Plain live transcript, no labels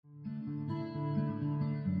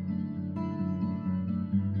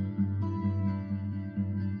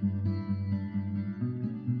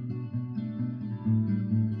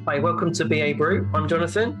Hi, welcome to BA Brew. I'm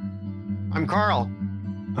Jonathan. I'm Carl.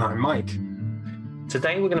 I'm Mike.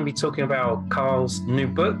 Today we're going to be talking about Carl's new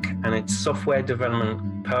book and its software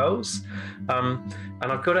development pearls. And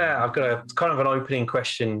I've got a kind of an opening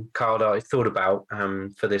question, Carl, that I thought about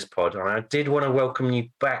for this pod. And I did want to welcome you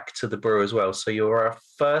back to the brew as well. So you're our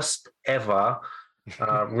first ever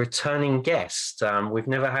returning guest. We've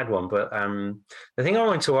never had one, but the thing I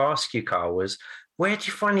wanted to ask you, Carl, was where do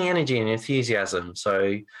you find the energy and enthusiasm?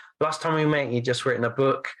 So last time we met, you'd just written a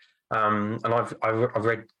book, and I've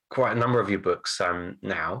read quite a number of your books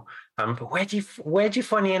now. But where do you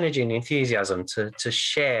find the energy and enthusiasm to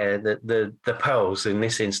share the pearls in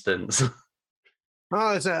this instance?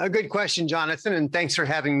 Oh, it's a good question, Jonathan, and thanks for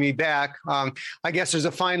having me back. I guess there's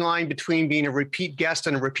a fine line between being a repeat guest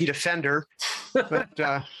and a repeat offender, but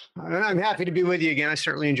I'm happy to be with you again. I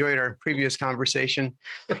certainly enjoyed our previous conversation.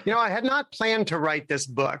 You know, I had not planned to write this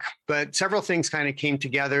book, but several things kind of came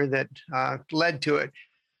together that led to it.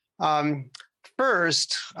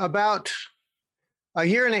 First, about a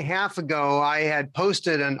year and a half ago, I had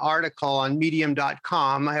posted an article on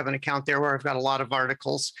medium.com. I have an account there where I've got a lot of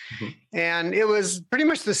articles. Mm-hmm. And it was pretty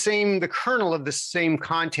much the kernel of the same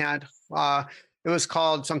content. It was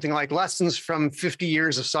called something like Lessons from 50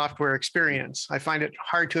 Years of Software Experience. I find it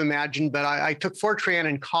hard to imagine, but I took Fortran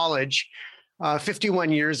in college 51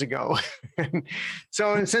 years ago. And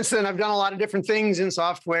since then, I've done a lot of different things in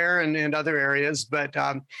software and other areas, but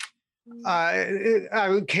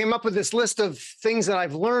I came up with this list of things that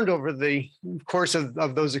I've learned over the course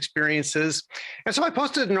of those experiences. And so I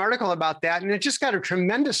posted an article about that, and it just got a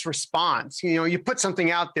tremendous response. You know, you put something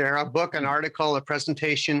out there, a book, an article, a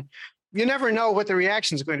presentation, you never know what the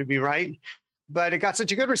reaction is going to be, right? But it got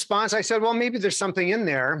such a good response. I said, well, maybe there's something in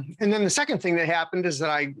there. And then the second thing that happened is that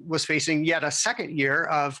I was facing yet a second year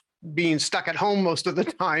of being stuck at home most of the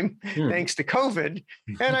time, thanks to COVID.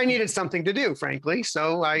 And I needed something to do, frankly.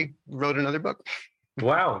 So I wrote another book.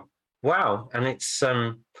 Wow. And it's,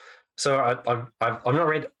 so I've not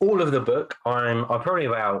read all of the book. I'm probably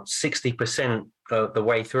about 60% the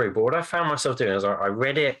way through. But what I found myself doing is I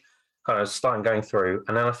read it, kind of starting going through,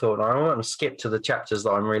 and then I thought, I want to skip to the chapters that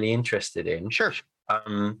I'm really interested in. Sure.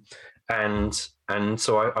 And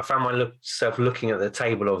so I found myself looking at the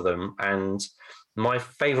table of them, and my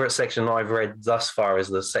favorite section that I've read thus far is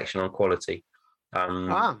the section on quality.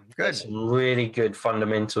 Good. There's some really good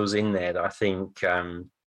fundamentals in there that I think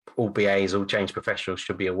all BAs, all change professionals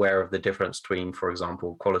should be aware of the difference between, for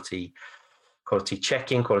example, quality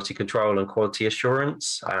checking, quality control, and quality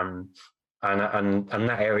assurance. And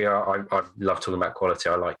that area, I love talking about quality.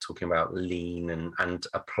 I like talking about lean and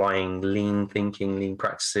applying lean thinking, lean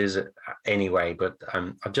practices anyway. But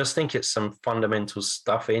I just think it's some fundamental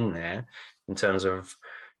stuff in there in terms of,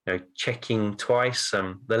 you know, checking twice.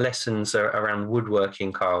 The lessons are around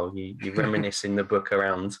woodworking, Carl. You reminisce in the book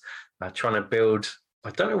around trying to build. I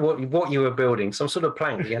don't know what you were building, some sort of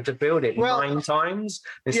plank. You had to build it 9 times.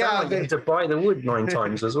 It sounded like you had to buy the wood 9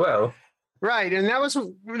 times as well. Right. And that was,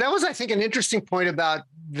 I think, an interesting point about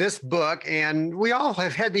this book. And we all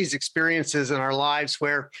have had these experiences in our lives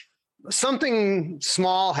where something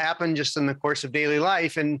small happened just in the course of daily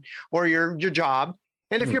life or your job.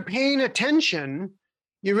 And if you're paying attention,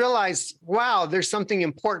 you realize, wow, there's something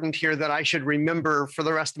important here that I should remember for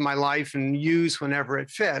the rest of my life and use whenever it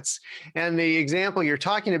fits. And the example you're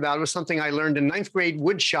talking about was something I learned in 9th grade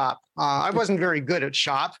wood shop. I wasn't very good at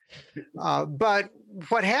shop, but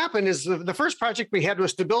what happened is the first project we had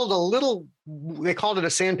was to build a little, they called it a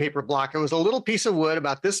sandpaper block. It was a little piece of wood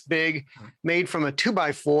about this big, made from a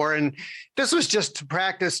 2x4. And this was just to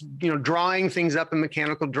practice, drawing things up in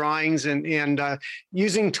mechanical drawings and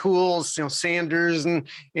using tools, sanders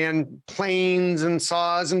and planes and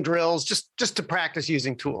saws and drills, just to practice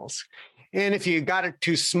using tools. And if you got it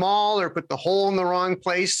too small or put the hole in the wrong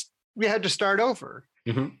place, we had to start over.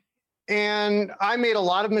 Mm-hmm. And I made a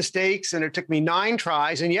lot of mistakes, and it took me 9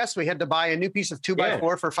 tries. And yes, we had to buy a new piece of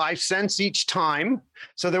 2x4 for 5 cents each time.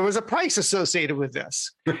 So there was a price associated with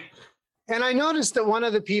this. And I noticed that one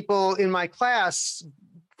of the people in my class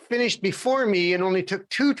finished before me and only took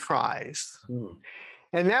 2 tries.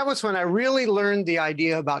 And that was when I really learned the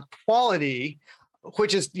idea about quality,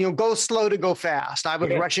 which is, go slow to go fast. I was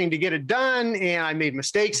rushing to get it done, and I made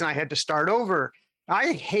mistakes, and I had to start over.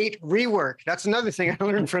 I hate rework. That's another thing I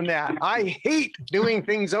learned from that. I hate doing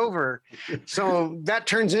things over. So that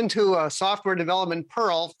turns into a software development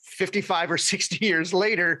pearl 55 or 60 years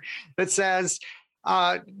later that says,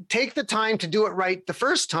 take the time to do it right the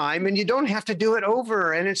first time, and you don't have to do it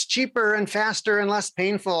over, and it's cheaper and faster and less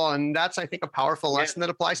painful. And that's, I think, a powerful lesson that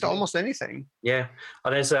applies to almost anything. Yeah.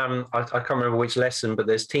 And there's, I can't remember which lesson, but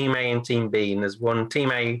there's team A and team B, and there's one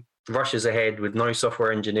team A rushes ahead with no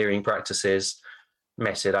software engineering practices,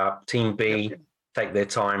 mess it up. Team B take their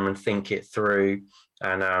time and think it through.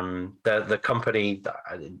 And the company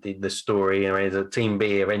that did the story, the team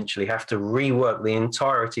B eventually have to rework the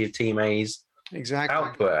entirety of team A's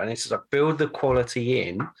output, and it's like build the quality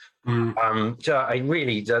in. I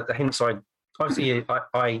really, hence I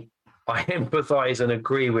empathize and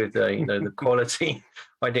agree with the quality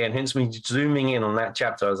idea, and hence me zooming in on that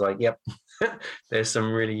chapter. I was like, yep, there's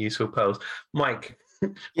some really useful pearls. Mike,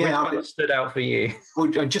 what stood out for you? Well,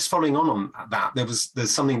 just following on that, there's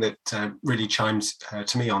something that really chimed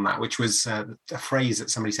to me on that, which was a phrase that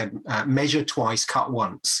somebody said: "Measure twice, cut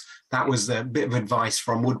once." That was a bit of advice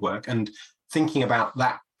from Woodwork, and thinking about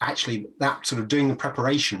that. Actually, that sort of doing the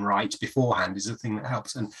preparation right beforehand is the thing that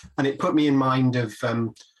helps. And it put me in mind of,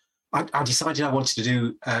 I decided I wanted to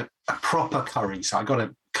do a proper curry. So I got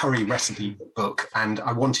a curry recipe book, and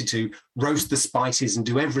I wanted to roast the spices and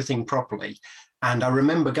do everything properly. And I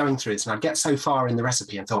remember going through this, and I'd get so far in the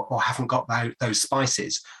recipe and thought, I haven't got those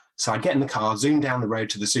spices. So I'd get in the car, zoom down the road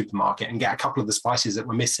to the supermarket and get a couple of the spices that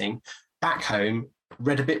were missing, back home,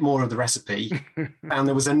 read a bit more of the recipe, and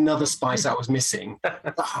there was another spice that was missing.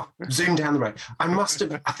 Zoom down the road. I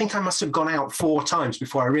think I must have gone out 4 times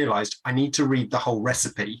before I realized I need to read the whole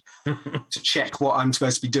recipe to check what I'm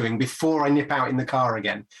supposed to be doing before I nip out in the car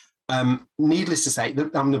again. Needless to say,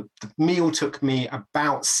 the meal took me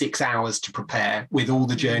about 6 hours to prepare, with all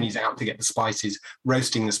the journeys out to get the spices,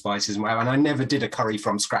 roasting the spices, and I never did a curry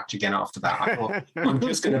from scratch again after that. I thought, I'm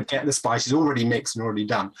just going to get the spices already mixed and already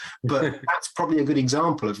done. But that's probably a good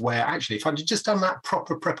example of where, actually, if I'd just done that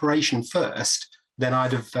proper preparation first, then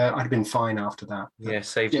I'd have been fine after that.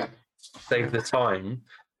 Save the time.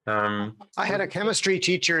 I had a chemistry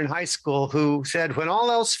teacher in high school who said, when all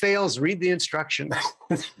else fails, read the instructions.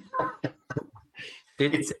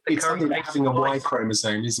 It's something like having a Y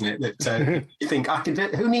chromosome, isn't it? That you think,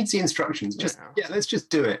 who needs the instructions? Let's just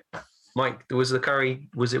do it. Mike, was the curry,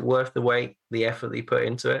 was it worth the wait, the effort that you put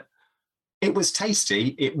into it? It was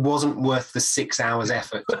tasty. It wasn't worth the 6 hours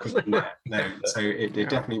effort to cook in there. No, so it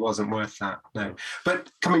definitely wasn't worth that. No, but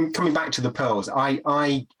coming back to the pearls,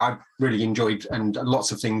 I really enjoyed, and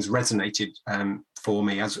lots of things resonated for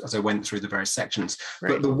me as I went through the various sections.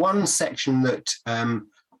 Right. But the one section that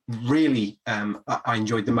really I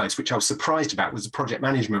enjoyed the most, which I was surprised about, was the project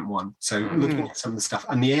management one. So looking at some of the stuff,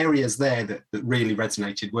 and the areas there that really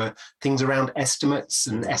resonated were things around estimates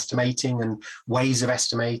and estimating and ways of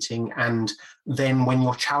estimating, and then when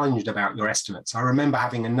you're challenged about your estimates. I remember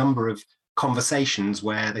having a number of conversations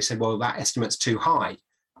where they said, well, that estimate's too high,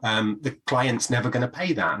 the client's never going to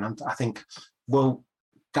pay that. And I think, well,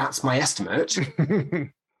 that's my estimate.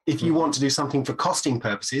 If you want to do something for costing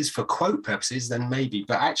purposes, for quote purposes, then maybe.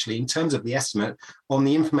 But actually, in terms of the estimate, on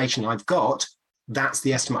the information I've got, that's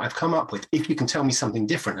the estimate I've come up with. If you can tell me something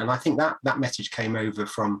different. And I think that message came over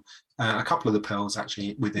from a couple of the pearls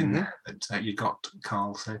actually within there that you got,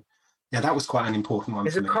 Carl. So yeah, that was quite an important one.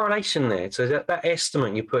 There's a correlation there. So that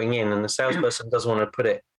estimate you're putting in, and the salesperson doesn't want to put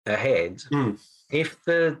it ahead. If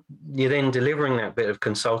you're then delivering that bit of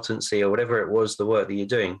consultancy or whatever it was, the work that you're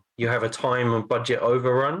doing, you have a time and budget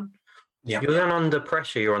overrun, you're then under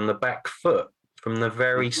pressure, you're on the back foot from the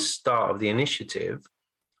very start of the initiative.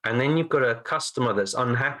 And then you've got a customer that's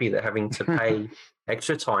unhappy that having to pay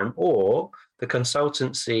extra time, or the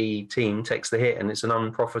consultancy team takes the hit and it's an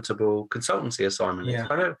unprofitable consultancy assignment.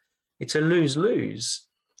 It's a lose-lose.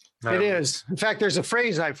 It is. In fact, there's a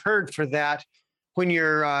phrase I've heard for that. When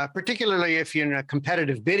you're, particularly if you're in a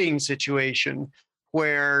competitive bidding situation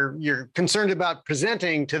where you're concerned about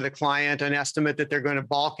presenting to the client an estimate that they're going to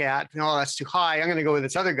balk at, that's too high, I'm going to go with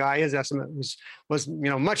this other guy. His estimate was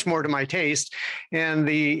much more to my taste. And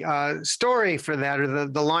the story for that, or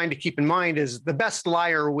the line to keep in mind, is the best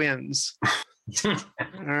liar wins. All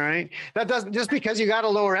right. That doesn't, just because you got a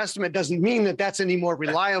lower estimate doesn't mean that that's any more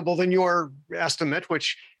reliable than your estimate,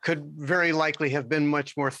 which could very likely have been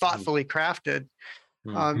much more thoughtfully crafted.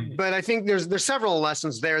 But I think there's several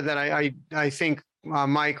lessons there that I think,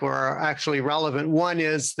 Mike, are actually relevant. One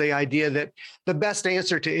is the idea that the best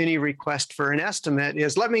answer to any request for an estimate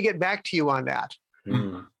is, let me get back to you on that.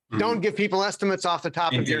 Don't give people estimates off the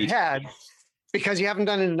top of your head, because you haven't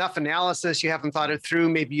done enough analysis, you haven't thought it through,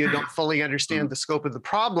 maybe you don't fully understand the scope of the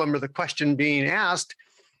problem or the question being asked.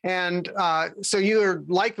 And so you're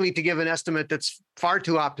likely to give an estimate that's far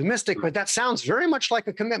too optimistic, but that sounds very much like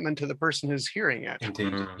a commitment to the person who's hearing it.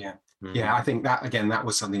 Indeed, yeah. Yeah, I think that, again, that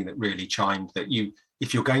was something that really chimed, that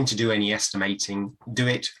if you're going to do any estimating, do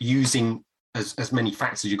it using as many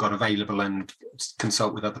facts as you've got available and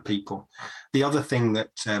consult with other people. The other thing that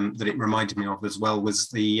it reminded me of as well was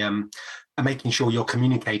the making sure you're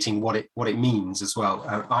communicating what it means as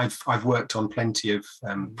well. I've worked on plenty of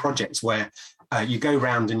projects where you go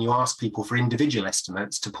around and you ask people for individual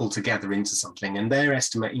estimates to pull together into something, and their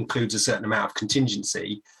estimate includes a certain amount of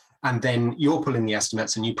contingency. And then you're pulling the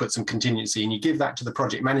estimates and you put some contingency and you give that to the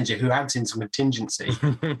project manager, who adds in some contingency.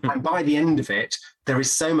 And by the end of it, there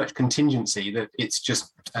is so much contingency that it's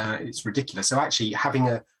just, it's ridiculous. So actually having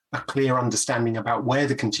a clear understanding about where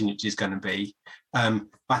the contingency is going to be.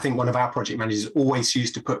 I think one of our project managers always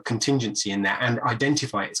used to put contingency in there and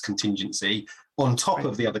identify its contingency on top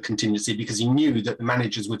of the other contingency, because he knew that the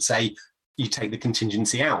managers would say, you take the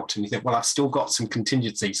contingency out, and you think, well, I've still got some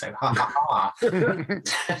contingency, so ha ha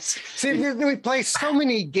ha. See, we play so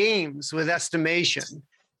many games with estimation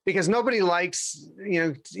because nobody likes,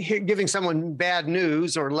 giving someone bad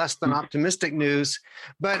news or less than optimistic news.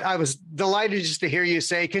 But I was delighted just to hear you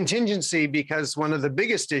say contingency, because one of the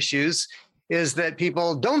biggest issues is that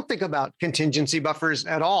people don't think about contingency buffers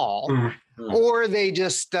at all. Or they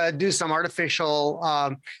just do some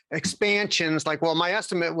artificial expansions, like, well, my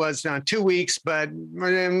estimate was 2 weeks, but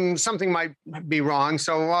something might be wrong,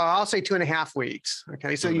 so I'll say 2.5 weeks.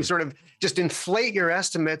 Okay, so you sort of just inflate your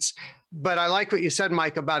estimates. But I like what you said,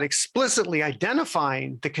 Mike, about explicitly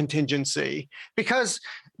identifying the contingency, because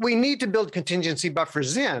we need to build contingency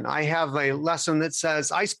buffers in. I have a lesson that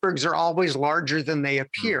says icebergs are always larger than they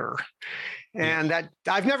appear. And that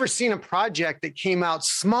I've never seen a project that came out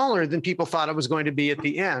smaller than people thought it was going to be at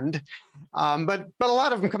the end. But a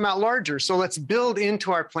lot of them come out larger. So let's build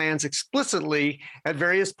into our plans explicitly at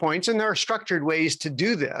various points. And there are structured ways to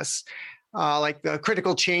do this, like the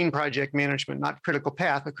critical chain project management, not critical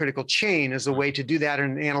path, but critical chain is a way to do that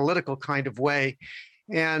in an analytical kind of way.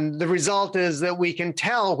 And the result is that we can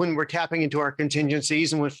tell when we're tapping into our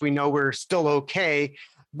contingencies and if we know we're still okay.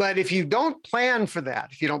 But if you don't plan for that,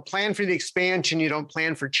 if you don't plan for the expansion, you don't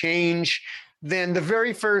plan for change, then the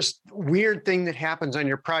very first weird thing that happens on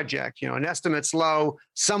your project, an estimate's low,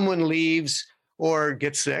 someone leaves or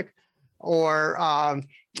gets sick, or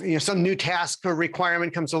some new task or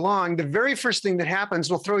requirement comes along, the very first thing that happens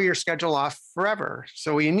will throw your schedule off forever.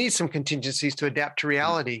 So you need some contingencies to adapt to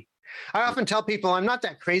reality. I often tell people I'm not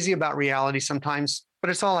that crazy about reality sometimes, but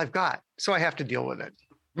it's all I've got, so I have to deal with it.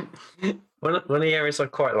 One of the areas I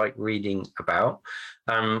quite like reading about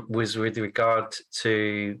was with regard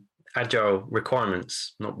to agile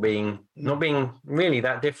requirements not being really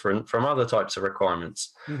that different from other types of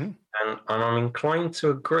requirements. And I'm inclined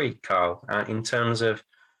to agree, Carl, in terms of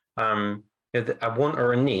a want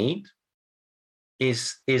or a need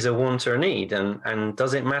is a want or a need, and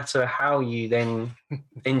does it matter how you then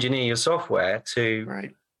engineer your software to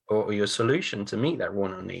or your solution to meet that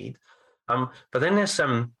want or need. But then there's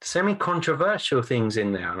some semi-controversial things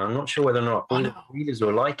in there, and I'm not sure whether or not all readers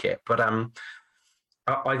will like it. But I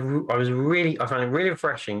found it really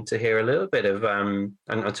refreshing to hear a little bit of a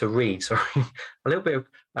little bit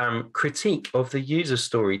of critique of the user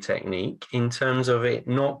story technique in terms of it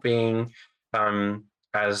not being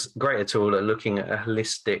as great a tool at looking at a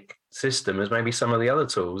holistic system as maybe some of the other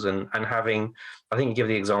tools, and having, I think you give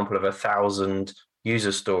the example of 1,000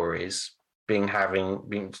 user stories.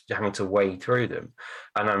 Having to wade through them,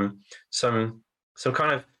 and some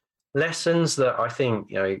kind of lessons that I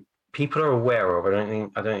think people are aware of. I don't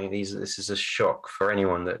think this is a shock for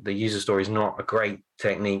anyone that the user story is not a great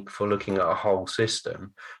technique for looking at a whole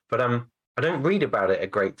system. But I don't read about it a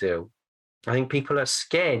great deal. I think people are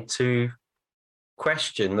scared to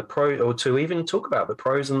question the pro, or to even talk about the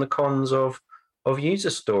pros and the cons of user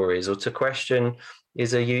stories, or to question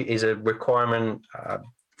is a requirement.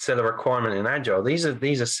 Still a requirement in Agile. These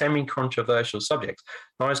are semi-controversial subjects.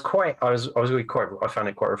 And I found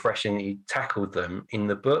it quite refreshing that you tackled them in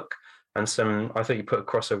the book, and I thought you put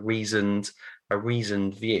across a reasoned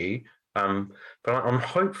view. But I'm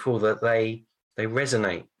hopeful that they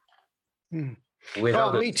resonate with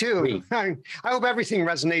others. Me too. I hope everything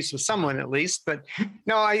resonates with someone at least. But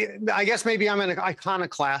no, I guess maybe I'm an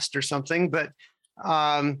iconoclast or something. But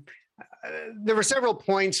there were several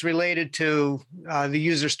points related to the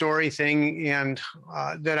user story thing, and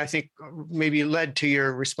that I think maybe led to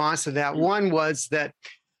your response to that. One was that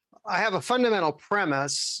I have a fundamental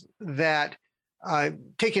premise that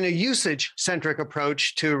taking a usage-centric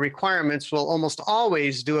approach to requirements will almost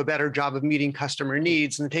always do a better job of meeting customer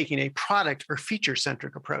needs than taking a product or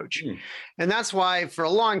feature-centric approach. And that's why for a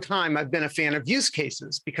long time, I've been a fan of use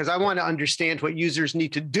cases, because I want to understand what users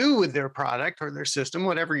need to do with their product or their system,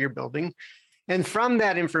 whatever you're building. And from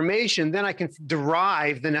that information, then I can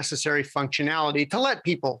derive the necessary functionality to let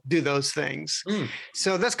people do those things.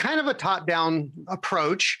 So that's kind of a top-down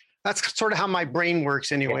approach. That's sort of how my brain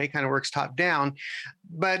works anyway, kind of works top down.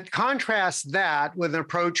 But contrast that with an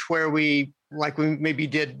approach where we maybe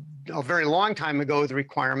did a very long time ago with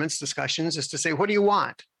requirements discussions, is to say, what do you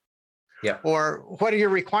want? Yeah. Or what are your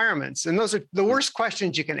requirements? And those are the worst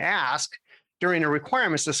questions you can ask during a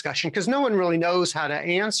requirements discussion, because no one really knows how to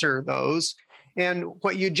answer those. And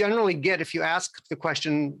what you generally get if you ask the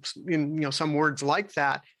question in some words like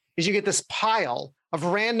that is you get this pile of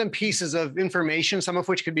random pieces of information, some of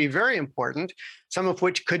which could be very important, some of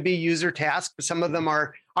which could be user tasks, but some of them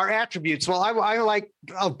are attributes. Well, I like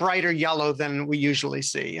a brighter yellow than we usually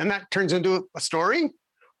see. And that turns into a story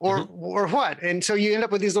or what? And so you end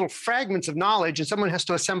up with these little fragments of knowledge, and someone has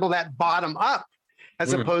to assemble that bottom up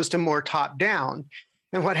as opposed to more top down.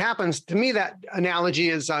 And what happens to me, that analogy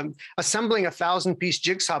is assembling a 1,000-piece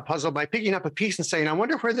jigsaw puzzle by picking up a piece and saying, I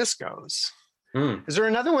wonder where this goes. Is there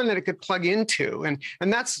another one that it could plug into?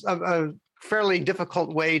 And that's a fairly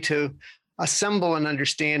difficult way to assemble an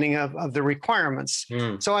understanding of the requirements.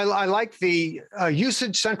 So I like the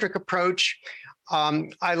usage-centric approach.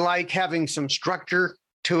 I like having some structure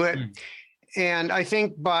to it. And I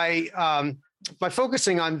think by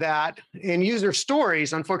focusing on that, and user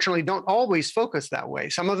stories, unfortunately, don't always focus that way.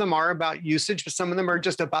 Some of them are about usage, but some of them are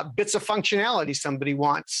just about bits of functionality somebody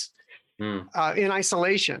wants. In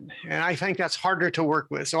isolation. And I think that's harder to work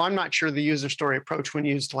with. So I'm not sure the user story approach, when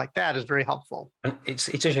used like that, is very helpful. And it's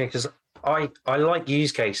interesting because I like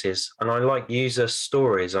use cases and I like user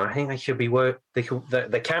stories. And I think they should be they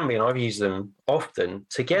can be, and I've used them often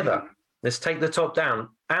together. Let's take the top down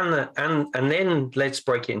and then let's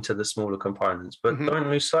break it into the smaller components, but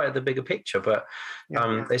don't lose sight of the bigger picture. But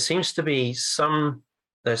there seems to be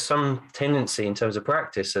there's some tendency in terms of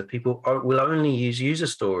practice that people will only use user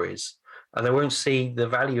stories, and they won't see the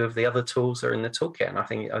value of the other tools that are in the toolkit. And I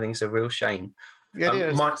think it's a real shame. It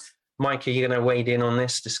is. Mike, are you going to wade in on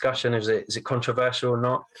this discussion? Is it controversial or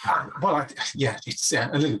not? It's a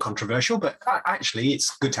little controversial, but actually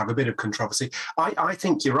it's good to have a bit of controversy. I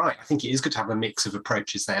think you're right. I think it is good to have a mix of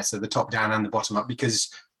approaches there, so the top down and the bottom up, because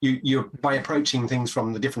you're by approaching things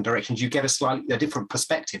from the different directions, you get a different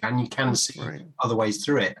perspective, and you can see other ways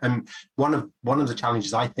through it. And one of the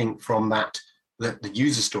challenges I think from the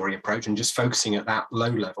user story approach, and just focusing at that low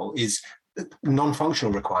level, is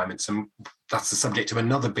non-functional requirements, and that's the subject of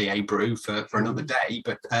another BA brew for another day.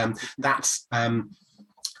 But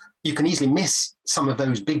you can easily miss some of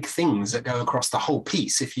those big things that go across the whole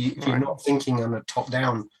piece if you're not thinking on a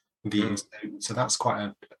top-down view. So that's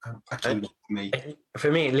quite a key for me. For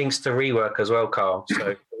me, it links to rework as well, Carl.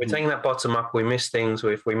 So if we're taking that bottom up, we miss things.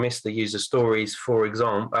 If we miss the user stories, for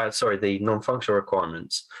example, the non-functional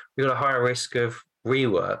requirements, we've got a higher risk of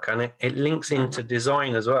rework, and it links into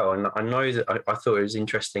design as well. And I know that I thought it was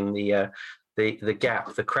interesting, the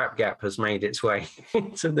crap gap has made its way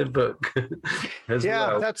into the book as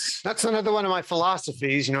well. That's another one of my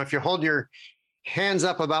philosophies. If you hold your hands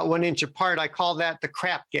up about 1 inch apart, I call that the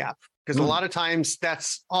crap gap, because a lot of times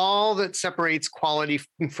that's all that separates quality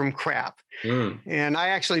from crap. And I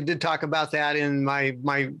actually did talk about that in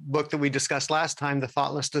my book that we discussed last time, The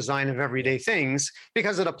Thoughtless Design of Everyday Things,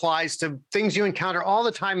 because it applies to things you encounter all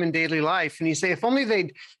the time in daily life. And you say, if only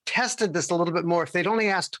they'd tested this a little bit more, if they'd only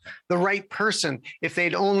asked the right person, if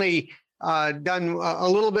they'd only done a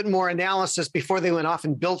little bit more analysis before they went off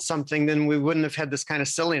and built something, then we wouldn't have had this kind of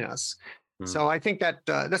silliness. So I think that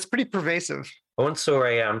that's pretty pervasive. I once saw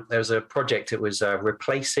there was a project. It was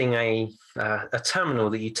replacing a terminal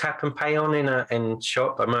that you tap and pay on in a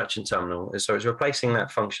merchant terminal. So it's replacing that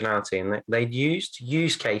functionality, and they'd used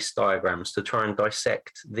use case diagrams to try and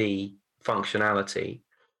dissect the functionality.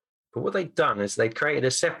 But what they'd done is they'd created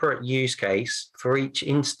a separate use case for each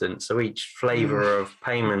instance, so each flavor of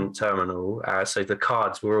payment terminal. So the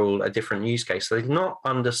cards were all a different use case. So they'd not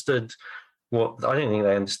understood I don't think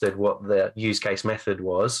they understood what the use case method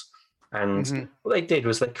was. And what they did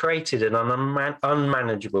was they created an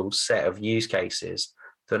unmanageable set of use cases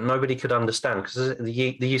that nobody could understand, because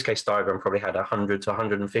the use case diagram probably had 100 to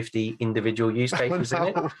 150 individual use cases in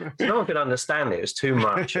it. So no one could understand it. It was too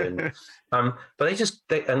much. And, but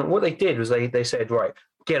what they did was they said, right,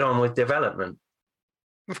 get on with development.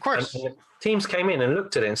 Of course. And teams came in and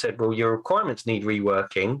looked at it and said, well, your requirements need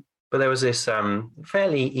reworking. but there was this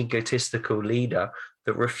fairly egotistical leader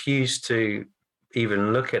that refused to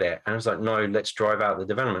even look at it, and was like, no, let's drive out the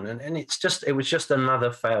development. And it was just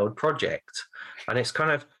another failed project. And it's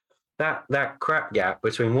kind of that crap gap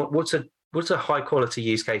between what's a high quality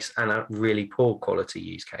use case and a really poor quality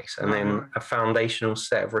use case, and then a foundational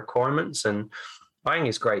set of requirements. And I think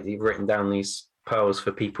it's great that you've written down these pearls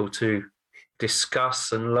for people to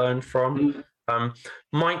discuss and learn from.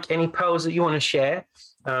 Mike, any pearls that you want to share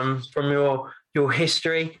from your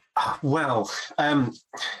history? Well,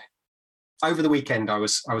 over the weekend, I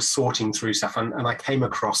was sorting through stuff, and I came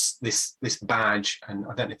across this badge, and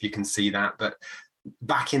I don't know if you can see that, but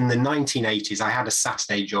back in the 1980s, I had a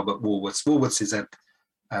Saturday job at Woolworths. Woolworths is a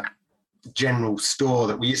general store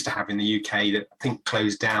that we used to have in the UK that I think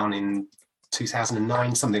closed down in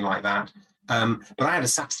 2009, something like that. But I had a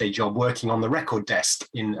Saturday job working on the record desk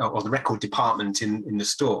or the record department in the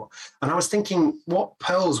store. And I was thinking, what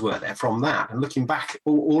pearls were there from that? And looking back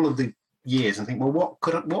all of the years and think, well,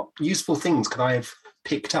 what useful things could I have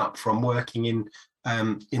picked up from working in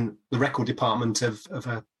the record department of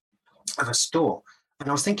a store? And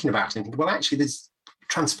I was thinking about it and thinking, well, actually, there's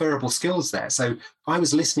transferable skills there. So I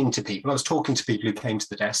was listening to people. I was talking to people who came to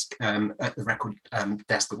the desk at the record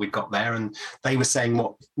desk that we'd got there, and they were saying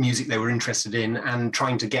what music they were interested in and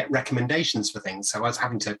trying to get recommendations for things. So I was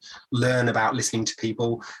having to learn about listening to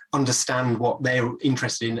people, understand what they're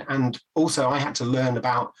interested in, and also I had to learn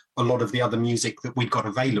about a lot of the other music that we'd got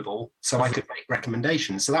available so I could make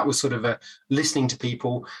recommendations. So that was sort of a listening to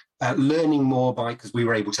people, learning more because we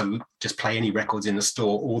were able to just play any records in the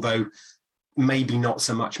store, although maybe not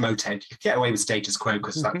so much Motorhead. You get away with Status Quo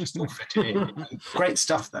because that just all fitted in. Great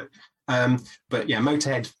stuff though. But yeah,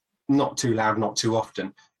 Motorhead, not too loud, not too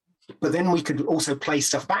often. But then we could also play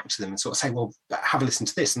stuff back to them and sort of say, well, have a listen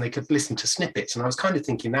to this. And they could listen to snippets. And I was kind of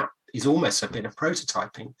thinking that is almost a bit of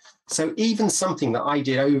prototyping. So even something that I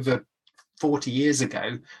did over 40 years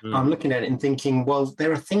ago, I'm looking at it and thinking, well,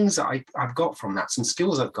 there are things that I've got from that, some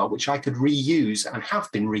skills I've got, which I could reuse and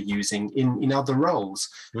have been reusing in other roles.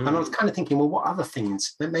 And I was kind of thinking, well, what other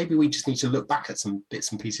things? Then maybe we just need to look back at some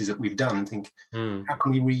bits and pieces that we've done and think, how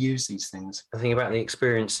can we reuse these things? I think about the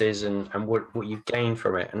experiences and what you gain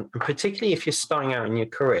from it. And particularly if you're starting out in your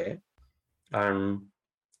career,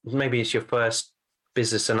 maybe it's your first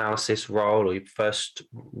business analysis role or your first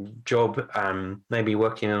job, maybe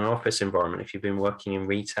working in an office environment, if you've been working in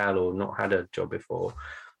retail or not had a job before,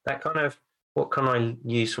 that kind of, what can I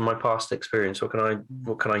use from my past experience? What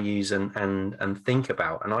can I use and think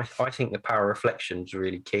about? And I think the power of reflection is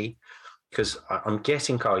really key, because I'm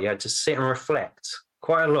guessing, Carl, you had to sit and reflect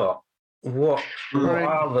quite a lot. What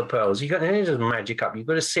are the pearls? You got to just magic up. You've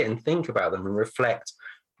got to sit and think about them and reflect.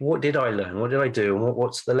 What did I learn? What did I do? And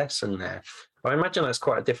what's the lesson there? I imagine that's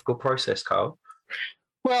quite a difficult process, Carl.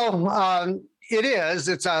 Well, it is.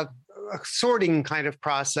 It's a sorting kind of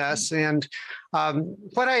process. And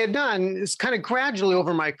what I had done is kind of gradually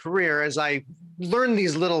over my career, as I learned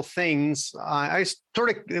these little things, I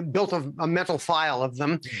sort of built a mental file of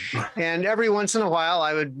them. And every once in a while,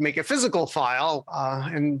 I would make a physical file.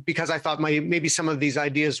 And because I thought maybe some of these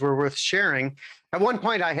ideas were worth sharing. At one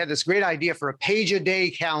point, I had this great idea for a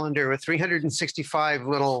page-a-day calendar with 365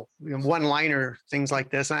 little one-liner things like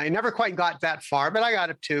this. And I never quite got that far, but I got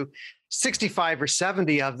up to 65 or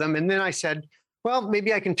 70 of them. And then I said, well,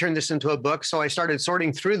 maybe I can turn this into a book. So I started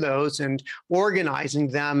sorting through those and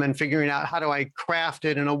organizing them and figuring out how do I craft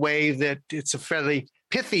it in a way that it's a fairly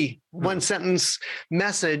pithy one-sentence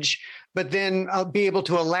message, but then I'll be able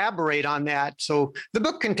to elaborate on that. So the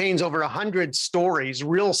book contains over 100 stories,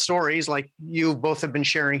 real stories like you both have been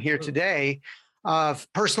sharing here today, of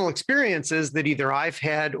personal experiences that either I've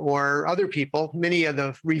had or other people. Many of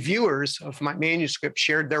the reviewers of my manuscript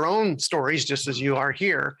shared their own stories, just as you are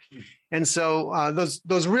here. And so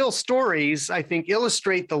those real stories, I think,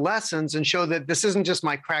 illustrate the lessons and show that this isn't just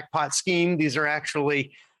my crackpot scheme. These are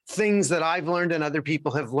actually things that I've learned and other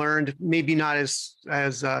people have learned, maybe not as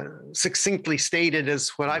succinctly stated as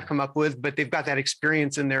what I've come up with, but they've got that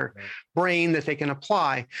experience in their brain that they can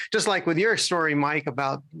apply. Just like with your story, Mike,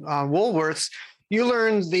 about Woolworths, you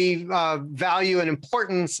learned the value and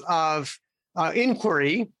importance of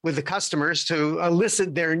inquiry with the customers to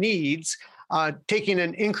elicit their needs, taking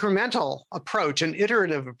an incremental approach, an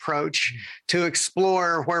iterative approach to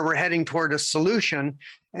explore where we're heading toward a solution.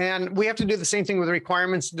 And we have to do the same thing with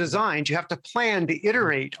requirements designs. You have to plan to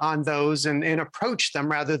iterate on those and approach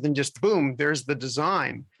them rather than just, boom, there's the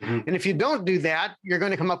design. And if you don't do that, you're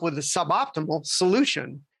going to come up with a suboptimal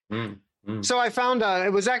solution. So I found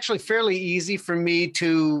it was actually fairly easy for me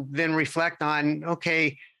to then reflect on,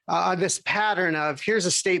 okay, this pattern of here's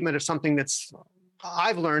a statement of something that's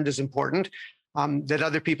I've learned is important, that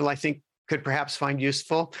other people, I think, could perhaps find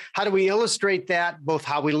useful? How do we illustrate that, both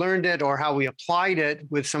how we learned it or how we applied it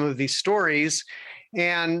with some of these stories?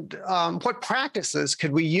 And what practices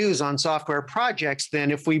could we use on software projects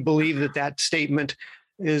then if we believe that that statement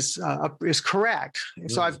is correct?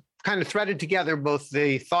 So I've kind of threaded together both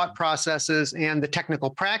the thought processes and the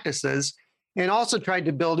technical practices, and also tried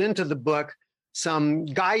to build into the book some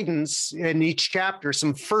guidance in each chapter,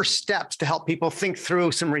 some first steps to help people think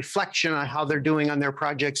through some reflection on how they're doing on their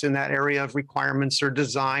projects in that area of requirements or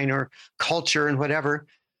design or culture and whatever.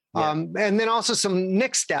 Yeah. And then also some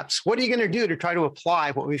next steps. What are you going to do to try to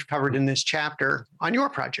apply what we've covered in this chapter on your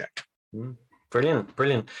project? Brilliant,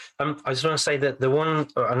 brilliant. I just want to say that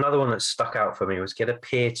another one that stuck out for me was get a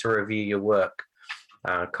peer to review your work,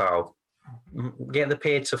 Carl. Get the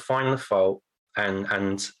peer to find the fault, and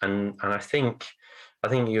I think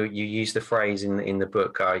you used the phrase in the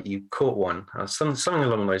book. You caught one, something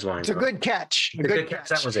along those lines. It's a good catch. A good catch.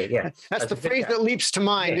 That was it. Yeah, that's the phrase that leaps to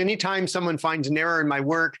mind. Yeah. Anytime someone finds an error in my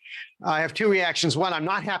work, I have two reactions. One, I'm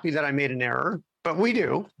not happy that I made an error, but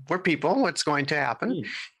we're people. What's going to happen?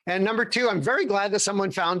 And number two, I'm very glad that someone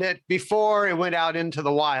found it before it went out into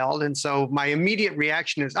the wild. And so my immediate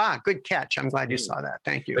reaction is, good catch. I'm glad you saw that.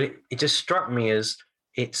 Thank you. But it just struck me as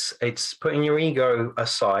it's putting your ego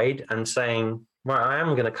aside and saying, well, I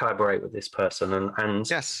am going to collaborate with this person. And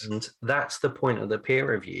yes. And that's the point of the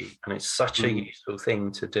peer review. And it's such a useful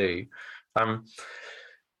thing to do.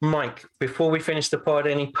 Mike, before we finish the pod,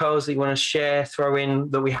 any pearls that you want to share, throw in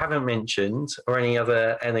that we haven't mentioned, or any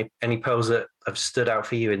pearls that have stood out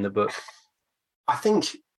for you in the book? I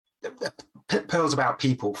think pearls about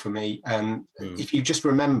people for me. If you just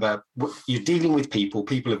remember, you're dealing with people.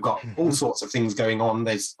 People have got all sorts of things going on.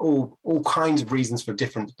 There's all kinds of reasons for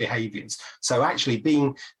different behaviors. So actually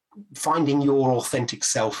finding your authentic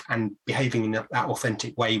self and behaving in that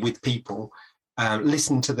authentic way with people,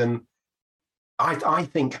 listen to them. I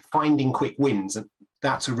think finding quick wins,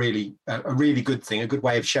 that's a really good thing, a good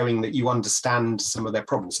way of showing that you understand some of their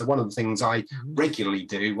problems. So one of the things I regularly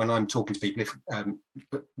do when I'm talking to people,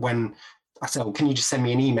 when I say, can you just send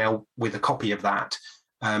me an email with a copy of that?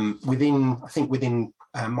 Within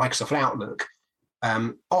Microsoft Outlook,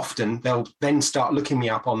 often they'll then start looking me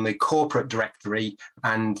up on the corporate directory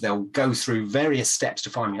and they'll go through various steps to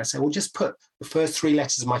find me. I say, well, just put the first three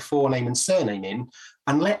letters of my forename and surname in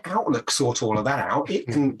and let Outlook sort all of that out. It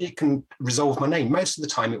can resolve my name. Most of the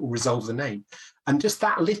time it will resolve the name. And just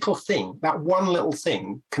that little thing, that one little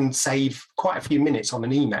thing can save quite a few minutes on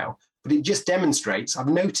an email, but it just demonstrates I've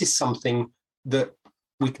noticed something that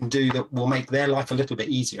we can do that will make their life a little bit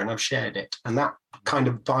easier, and I've shared it. And that kind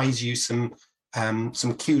of buys you some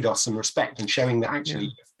kudos, some respect, and showing that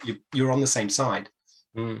actually you're on the same side.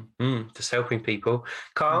 Just helping people.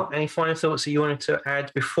 Carl, any final thoughts that you wanted to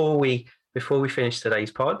add before we finish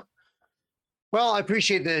today's pod? Well, I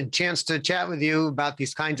appreciate the chance to chat with you about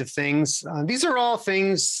these kinds of things. These are all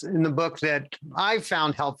things in the book that I've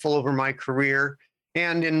found helpful over my career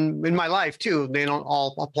and in my life too. They don't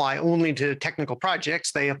all apply only to technical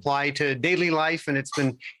projects. They apply to daily life. And it's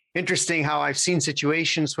been interesting how I've seen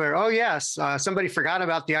situations where, somebody forgot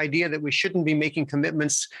about the idea that we shouldn't be making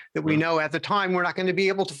commitments that we know at the time we're not going to be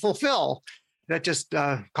able to fulfill. That just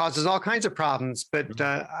causes all kinds of problems. But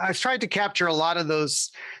I've tried to capture a lot of those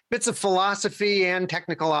bits of philosophy and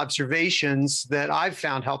technical observations that I've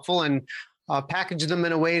found helpful and package them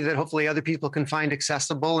in a way that hopefully other people can find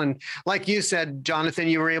accessible. And like you said, Jonathan,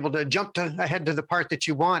 you were able to jump ahead to the part that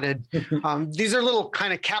you wanted. These are little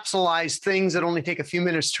kind of capsulized things that only take a few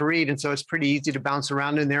minutes to read. And so it's pretty easy to bounce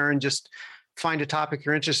around in there and just find a topic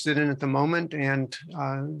you're interested in at the moment and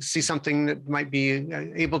see something that might be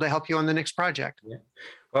able to help you on the next project. Yeah.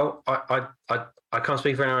 Well, I can't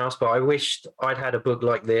speak for anyone else, but I wished I'd had a book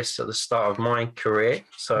like this at the start of my career.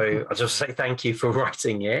 So I'll just say thank you for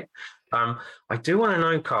writing it. I do want to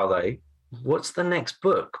know, Carl, though, what's the next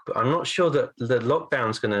book? But I'm not sure that the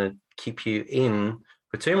lockdown's going to keep you in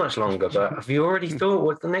for too much longer, but have you already thought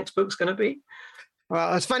what the next book's going to be?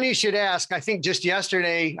 Well, it's funny you should ask. I think just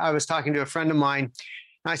yesterday I was talking to a friend of mine.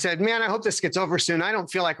 I said, man, I hope this gets over soon. I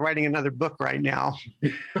don't feel like writing another book right now.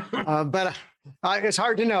 But it's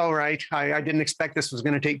hard to know, right? I didn't expect this was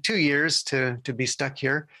going to take 2 years to be stuck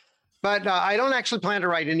here. But I don't actually plan to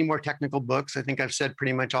write any more technical books. I think I've said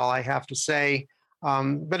pretty much all I have to say.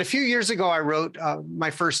 But a few years ago, I wrote my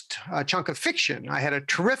first chunk of fiction. I had a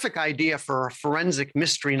terrific idea for a forensic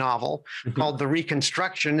mystery novel called The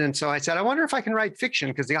Reconstruction. And so I said, I wonder if I can write fiction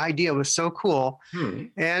because the idea was so cool.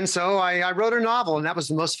 And so I wrote a novel, and that was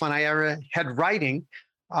the most fun I ever had writing.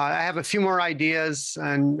 I have a few more ideas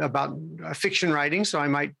and about fiction writing, so I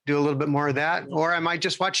might do a little bit more of that, or I might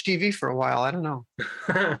just watch TV for a while. I don't know.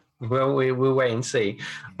 Well, we'll wait and see.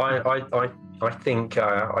 I think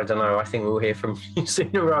I don't know. I think we'll hear from you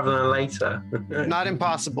sooner rather than later. Not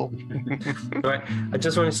impossible. Right. I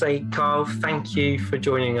just want to say, Carl, thank you for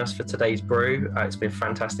joining us for today's brew. It's been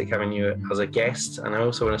fantastic having you as a guest, and I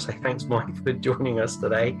also want to say thanks, Mike, for joining us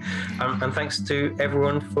today, and thanks to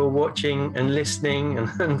everyone for watching and listening,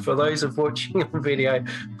 and for those of watching on video,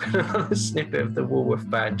 another snippet of the Woolworth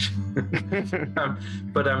badge.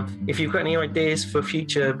 But if you've got any ideas for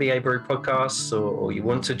future BA Brew podcasts, or you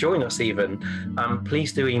want to join us even,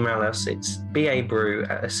 please do email us. It's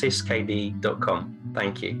babrew@assistkd.com.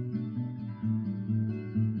 Thank you.